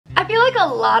feel like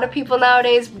a lot of people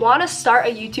nowadays want to start a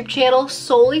YouTube channel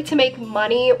solely to make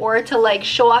money or to like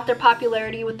show off their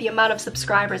popularity with the amount of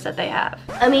subscribers that they have.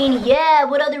 I mean, yeah,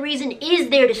 what other reason is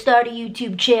there to start a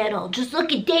YouTube channel? Just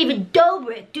look at David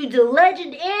Dobrik, dude's a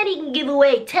legend and he can give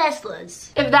away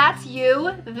Teslas. If that's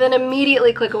you, then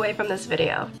immediately click away from this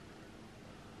video.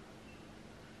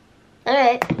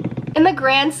 Alright. In the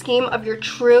grand scheme of your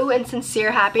true and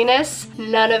sincere happiness,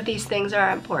 none of these things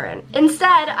are important.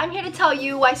 Instead, I'm here to tell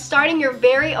you why starting your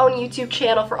very own YouTube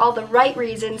channel for all the right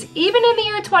reasons, even in the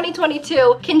year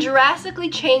 2022, can drastically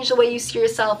change the way you see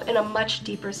yourself in a much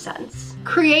deeper sense.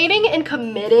 Creating and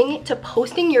committing to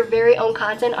posting your very own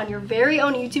content on your very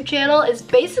own YouTube channel is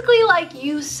basically like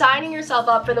you signing yourself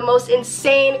up for the most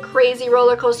insane, crazy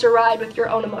roller coaster ride with your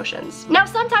own emotions. Now,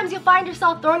 sometimes you'll find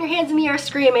yourself throwing your hands in the air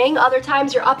screaming, other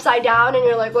times you're upside down and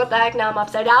you're like, what the heck, now I'm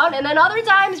upside down, and then other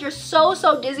times you're so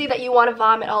dizzy that you want to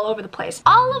vomit all over the place.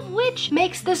 All of which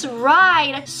makes this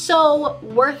ride so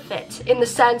worth it in the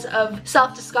sense of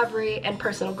self-discovery and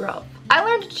personal growth. I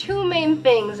learned two main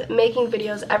things making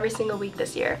videos every single week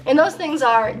this year, and those things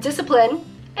are discipline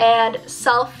and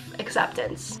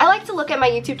self-acceptance. I like to look at my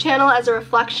YouTube channel as a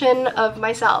reflection of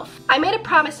myself. I made a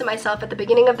promise to myself at the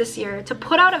beginning of this year to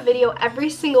put out a video every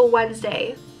single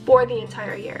Wednesday for the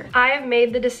entire year. I have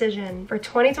made the decision for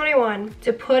 2021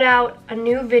 to put out a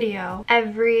new video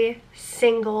every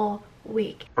single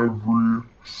week. Every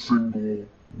single week.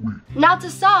 Now, to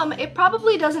some, it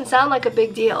probably doesn't sound like a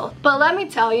big deal, but let me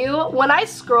tell you, when I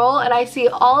scroll and I see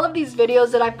all of these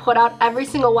videos that I put out every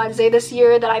single Wednesday this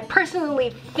year that I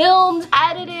personally filmed,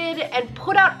 edited, and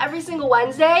put out every single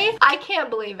Wednesday, I can't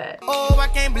believe it. Oh, I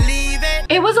can't believe it.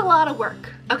 It was a lot of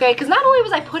work, okay? Because not only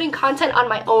was I putting content on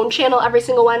my own channel every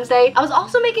single Wednesday, I was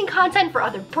also making content for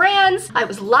other brands. I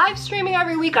was live streaming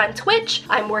every week on Twitch.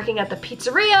 I'm working at the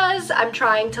pizzerias. I'm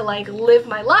trying to like live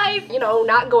my life, you know,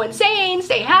 not go insane,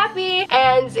 stay happy,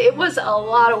 and it was a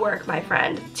lot of work, my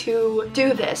friend, to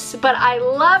do this. But I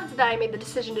loved that I made the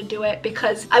decision to do it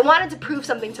because I wanted to prove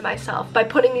something to myself by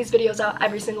putting these videos out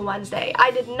every single Wednesday. I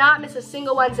did not miss a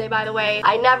single Wednesday, by the way.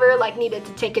 I never like needed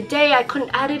to take a day. I couldn't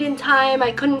edit in time.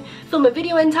 I couldn't film a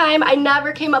video in time. I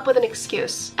never came up with an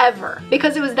excuse, ever,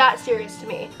 because it was that serious to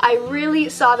me. I really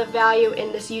saw the value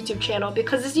in this YouTube channel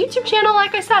because this YouTube channel,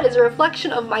 like I said, is a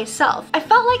reflection of myself. I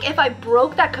felt like if I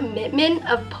broke that commitment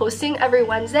of posting every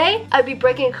Wednesday, I'd be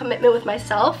breaking a commitment with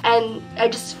myself, and I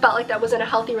just felt like that wasn't a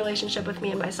healthy relationship with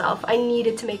me and myself. I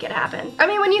needed to make it happen. I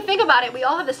mean, when you think about it, we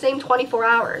all have the same 24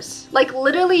 hours. Like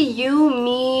literally you,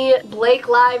 me, Blake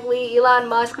Lively, Elon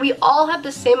Musk, we all have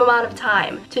the same amount of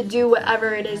time to do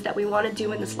whatever it is that we want to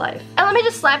do in this life. And let me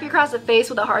just slap you across the face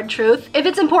with a hard truth. If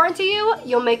it's important to you,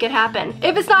 you'll make it happen.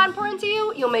 If it's not important to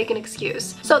you, you'll make an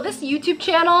excuse. So this YouTube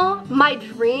channel, my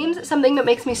dreams, something that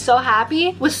makes me so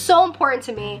happy, was so important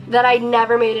to me that I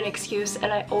never made an excuse,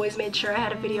 and I always made sure I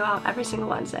had a video out every single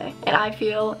Wednesday. And I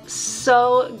feel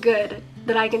so good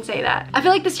that I can say that. I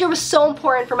feel like this year was so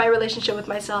important for my relationship with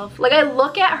myself. Like I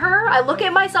look at her, I look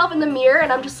at myself in the mirror,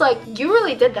 and I'm just like, you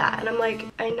really did that. And I'm like,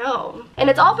 I know. And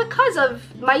it's all because of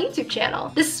my YouTube channel.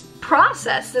 This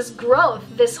process, this growth,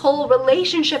 this whole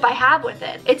relationship I have with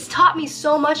it. It's taught me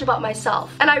so much about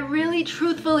myself. And I really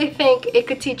truthfully think it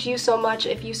could teach you so much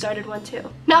if you started one too.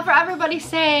 Now for everybody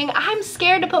saying, I'm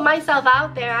scared to put myself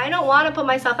out there. I don't want to put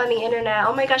myself on the internet.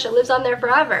 Oh my gosh, it lives on there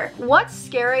forever. What's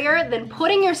scarier than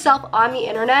putting yourself on the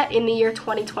internet in the year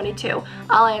 2022?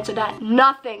 I'll answer that.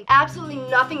 Nothing. Absolutely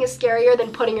nothing is scarier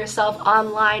than putting yourself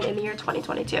online in the year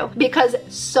 2022 because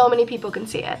so many people can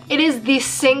see it. It is the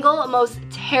single most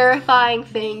terrifying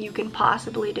thing you can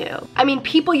possibly do. I mean,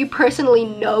 people you personally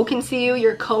know can see you,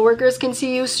 your coworkers can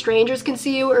see you, strangers can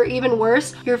see you, or even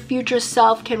worse, your future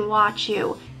self can watch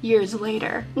you years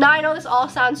later. Now I know this all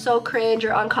sounds so cringe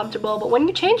or uncomfortable, but when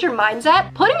you change your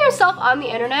mindset, putting yourself on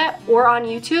the internet or on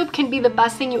YouTube can be the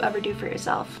best thing you ever do for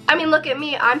yourself. I mean, look at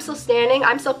me, I'm still standing,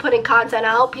 I'm still putting content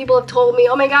out. People have told me,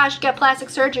 oh my gosh, get plastic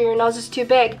surgery, your nose is too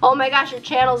big. Oh my gosh, your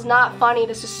channel's not funny,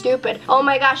 this is stupid. Oh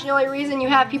my gosh, the only reason you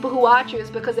have people who watch you is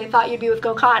because they thought you'd be with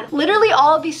Gokhan. Literally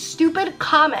all of these stupid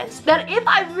comments that if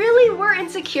I really were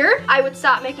insecure, I would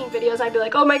stop making videos and I'd be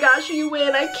like, oh my gosh, you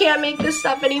win, I can't make this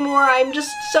stuff anymore, I'm just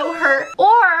so hurt. Or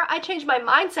I change my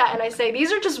mindset and I say,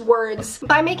 these are just words.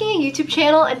 By making a YouTube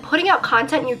channel and putting out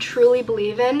content you truly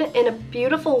believe in a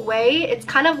beautiful way, it's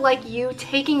kind of like you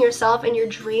taking yourself and your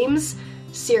dreams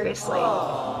seriously.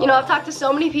 You know, I've talked to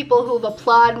so many people who've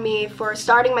applauded me for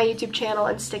starting my YouTube channel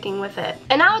and sticking with it.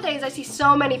 And nowadays I see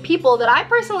so many people that I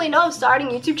personally know starting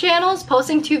YouTube channels,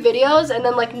 posting 2 videos, and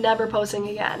then like never posting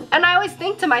again. And I always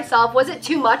think to myself, was it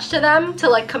too much to them to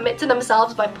like commit to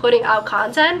themselves by putting out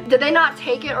content? Did they not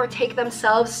take it or take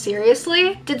themselves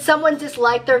seriously? Did someone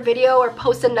dislike their video or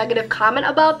post a negative comment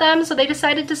about them so they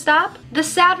decided to stop? The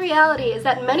sad reality is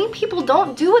that many people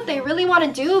don't do what they really want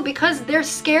to do because they're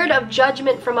scared of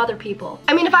judgment from other people.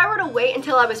 I mean, if I were to wait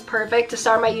until I was perfect to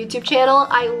start my YouTube channel,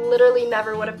 I literally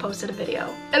never would have posted a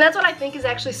video. And that's what I think is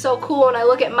actually so cool when I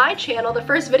look at my channel. The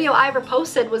first video I ever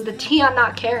posted was the tea on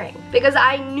not caring, because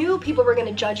I knew people were going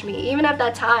to judge me even at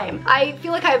that time. I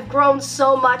feel like I've grown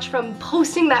so much from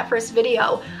posting that first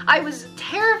video. I was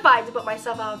terrified to put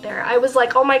myself out there. I was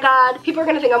like, oh my god, people are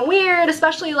gonna think I'm weird,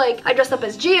 especially like I dressed up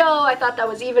as Gio. I thought that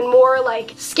was even more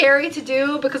like scary to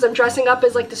do because I'm dressing up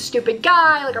as like the stupid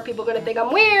guy. Like, are people gonna think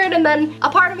I'm weird? And then a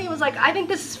part of me was like, I think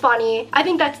this is funny. I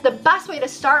think that's the best way to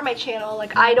start my channel.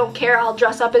 Like, I don't care, I'll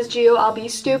dress up as Gio, I'll be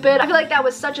stupid. I feel like that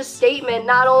was such a statement,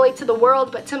 not only to the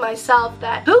world, but to myself,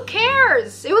 that who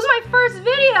cares? It was my first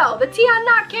video, the tea on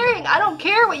not caring. I don't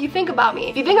care what you think about me.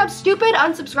 If you think I'm stupid,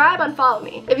 unsubscribe, unfollow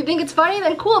me. If you think it's funny,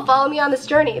 then cool, follow me on this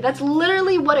journey. That's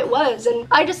literally what it was. And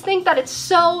I just think that it's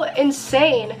so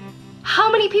insane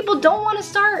how many people don't want to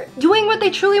start doing what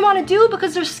they truly want to do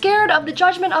because they're scared of the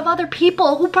judgment of other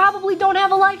people who probably don't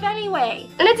have a life anyway.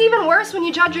 And it's even worse when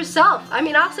you judge yourself. I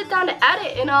mean, I'll sit down to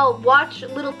edit and I'll watch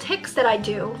little tics that I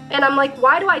do. And I'm like,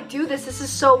 why do I do this? This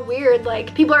is so weird.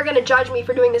 Like, people are gonna judge me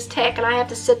for doing this tic, and I have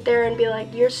to sit there and be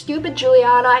like, you're stupid,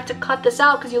 Giuliana. I have to cut this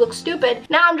out because you look stupid.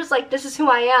 Now I'm just like, this is who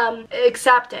I am.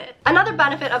 Accept it. Another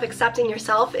benefit of accepting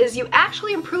yourself is you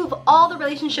actually improve all the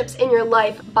relationships in your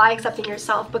life by accepting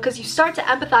yourself, because you start to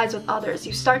empathize with others.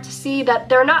 You start to see that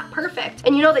they're not perfect,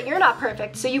 and you know that you're not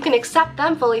perfect, so you can accept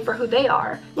them fully for who they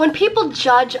are. When people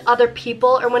judge other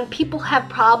people, or when people have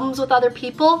problems with other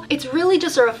people, it's really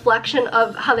just a reflection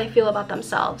of how they feel about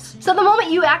themselves. So the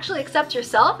moment you actually accept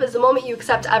yourself is the moment you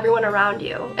accept everyone around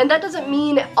you. And that doesn't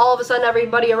mean all of a sudden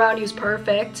everybody around you is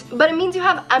perfect, but it means you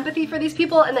have empathy for these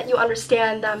people and that you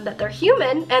understand them, that they're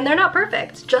human and they're not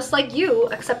perfect, just like you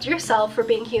accept yourself for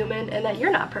being human and that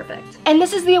you're not perfect. And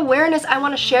this is the awareness I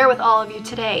want to share with all of you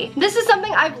today. This is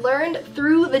something I've learned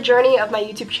through the journey of my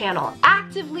YouTube channel.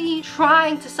 Actively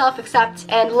trying to self-accept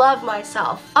and love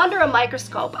myself. Under a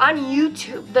microscope on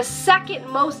YouTube, the second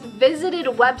most visited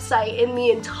website in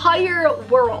the entire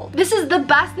world. This is the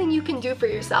best thing you can do for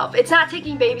yourself. It's not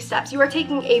taking baby steps. You are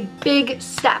taking a big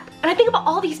step. And I think about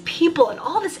all these people and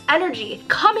all this energy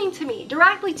coming to me,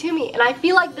 directly to me, and I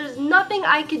feel like there's nothing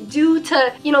I could do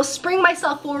to, you know, spring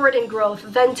myself forward in growth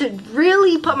than to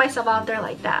really put myself out there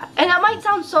like that. And that might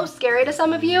sound so scary to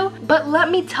some of you, but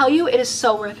let me tell you, it is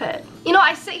so worth it. You know,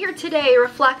 I sit here today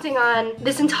reflecting on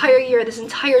this entire year, this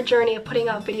entire journey of putting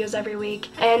out videos every week,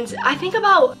 and I think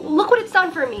about, look what it's done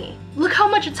for me. Look how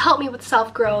much it's helped me with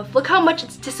self-growth. Look how much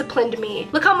it's disciplined me.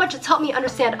 Look how much it's helped me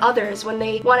understand others when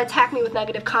they want to attack me with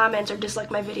negative comments or dislike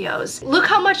my videos. Look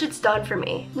how much it's done for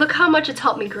me. Look how much it's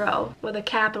helped me grow, with a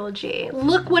capital G.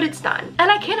 Look what it's done. And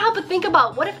I can't help but think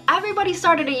about, what if everybody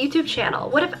started a YouTube channel?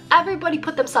 What if everybody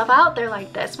put themselves out there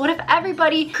like this? What if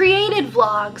everybody created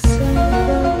vlogs?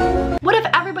 What if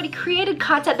everybody created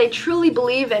content they truly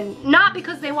believe in, not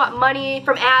because they want money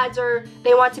from ads or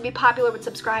they want to be popular with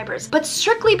subscribers, but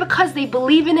strictly because they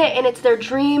believe in it and it's their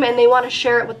dream and they want to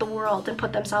share it with the world and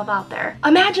put themselves out there?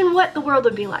 Imagine what the world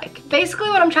would be like. Basically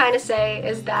what I'm trying to say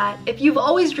is that if you've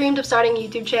always dreamed of starting a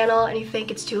YouTube channel and you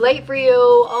think it's too late for you,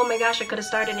 oh my gosh, I could have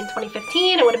started in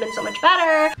 2015, it would have been so much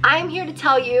better, I'm here to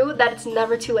tell you that it's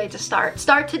never too late to start.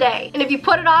 Start today. And if you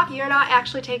put it off, you're not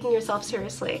actually taking yourself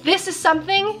seriously. This is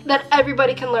something that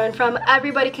everybody can learn from.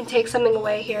 Everybody can take something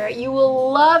away here. You will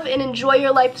love and enjoy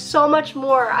your life so much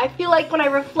more. I feel like when I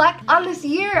reflect on this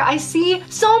year, I see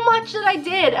so much that I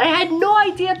did. I had no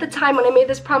idea at the time when I made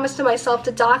this promise to myself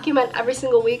to document every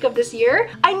single week of this year.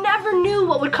 I never knew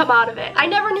what would come out of it. I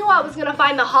never knew I was gonna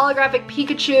find the holographic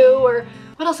Pikachu, or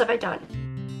what else have I done?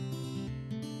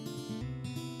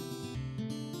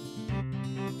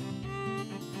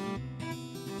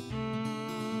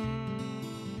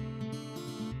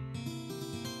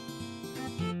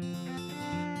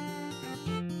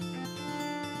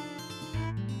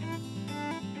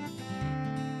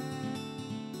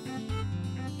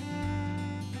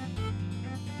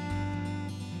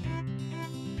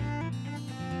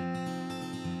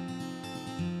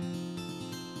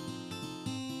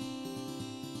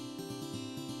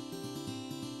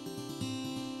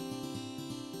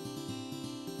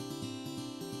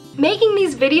 Making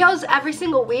these videos every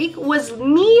single week was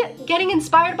me getting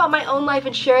inspired about my own life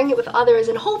and sharing it with others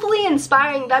and hopefully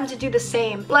inspiring them to do the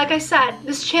same. Like I said,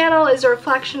 this channel is a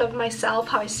reflection of myself,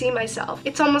 how I see myself.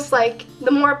 It's almost like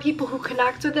the more people who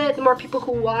connect with it, the more people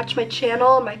who watch my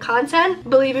channel and my content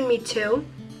believe in me too.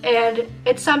 And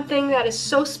it's something that is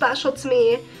so special to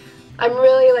me. I'm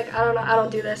really like, I don't know, I don't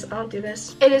do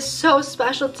this. It is so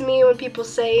special to me when people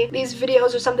say these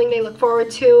videos are something they look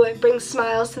forward to. It brings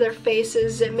smiles to their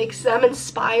faces. It makes them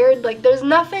inspired. Like, there's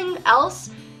nothing else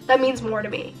that means more to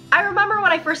me. I remember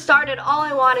when I first started, all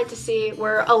I wanted to see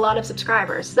were a lot of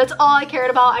subscribers. That's all I cared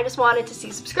about. I just wanted to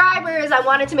see subscribers. I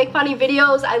wanted to make funny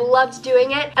videos. I loved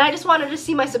doing it. And I just wanted to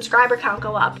see my subscriber count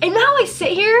go up. And now I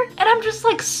sit here and I'm just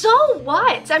like, so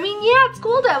what? I mean, yeah, it's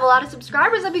cool to have a lot of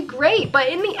subscribers. That'd be great. But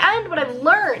in the end, what I've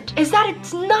learned is that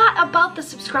it's not about the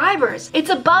subscribers. It's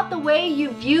about the way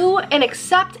you view and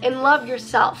accept and love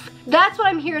yourself. That's what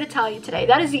I'm here to tell you today.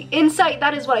 That is the insight.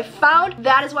 That is what I found.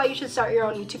 That is why you should start your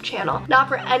own YouTube channel, not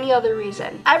for any other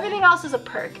reason. Everything else is a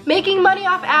perk. Making money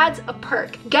off ads, a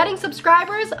perk. Getting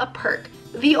subscribers, a perk.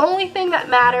 The only thing that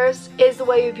matters is the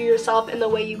way you view yourself and the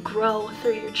way you grow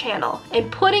through your channel. And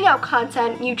putting out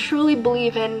content you truly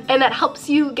believe in and that helps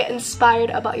you get inspired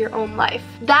about your own life.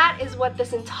 That is what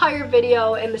this entire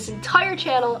video and this entire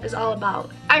channel is all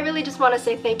about. I really just want to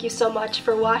say thank you so much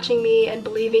for watching me and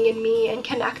believing in me and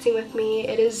connecting with me.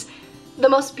 It is the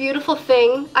most beautiful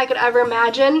thing I could ever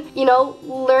imagine, you know,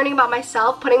 learning about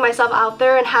myself, putting myself out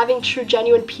there and having true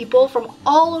genuine people from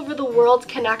all over the world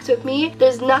connect with me.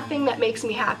 There's nothing that makes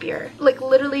me happier. Like,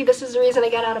 literally, this is the reason I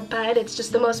get out of bed. It's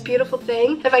just the most beautiful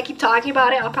thing. If I keep talking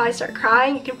about it, I'll probably start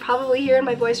crying. You can probably hear in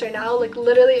my voice right now. Like,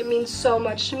 literally, it means so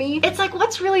much to me. It's like,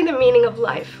 what's really the meaning of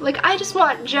life? Like, I just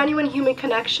want genuine human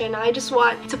connection. I just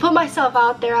want to put myself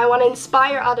out there. I want to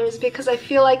inspire others because I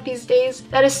feel like these days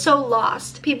that is so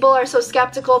lost. People are so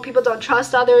skeptical, people don't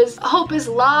trust others, hope is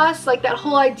lost. Like, that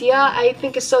whole idea I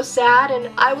think is so sad, and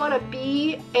I want to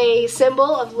be a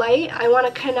symbol of light. I want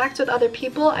to connect with other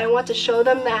people. I want to show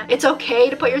them that it's okay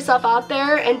to put yourself out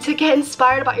there and to get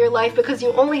inspired about your life, because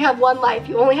you only have one life.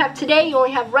 You only have today, you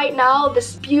only have right now,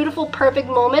 this beautiful perfect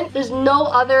moment. There's no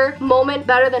other moment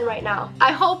better than right now.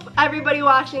 I hope everybody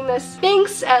watching this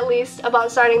thinks at least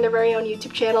about starting their very own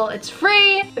YouTube channel. It's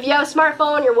free. If you have a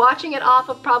smartphone, you're watching it off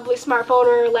of probably a smartphone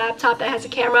or a laptop that has a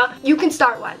camera, you can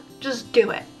start one. Just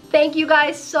do it. Thank you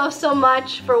guys so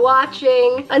much for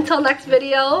watching. Until next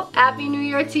video, Happy New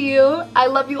Year to you. I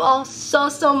love you all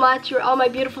so much. You're all my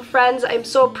beautiful friends. I'm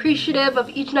so appreciative of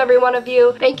each and every one of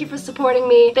you. Thank you for supporting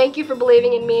me. Thank you for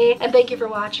believing in me. And thank you for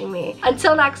watching me.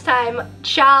 Until next time,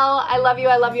 ciao. I love you,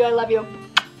 I love you, I love you.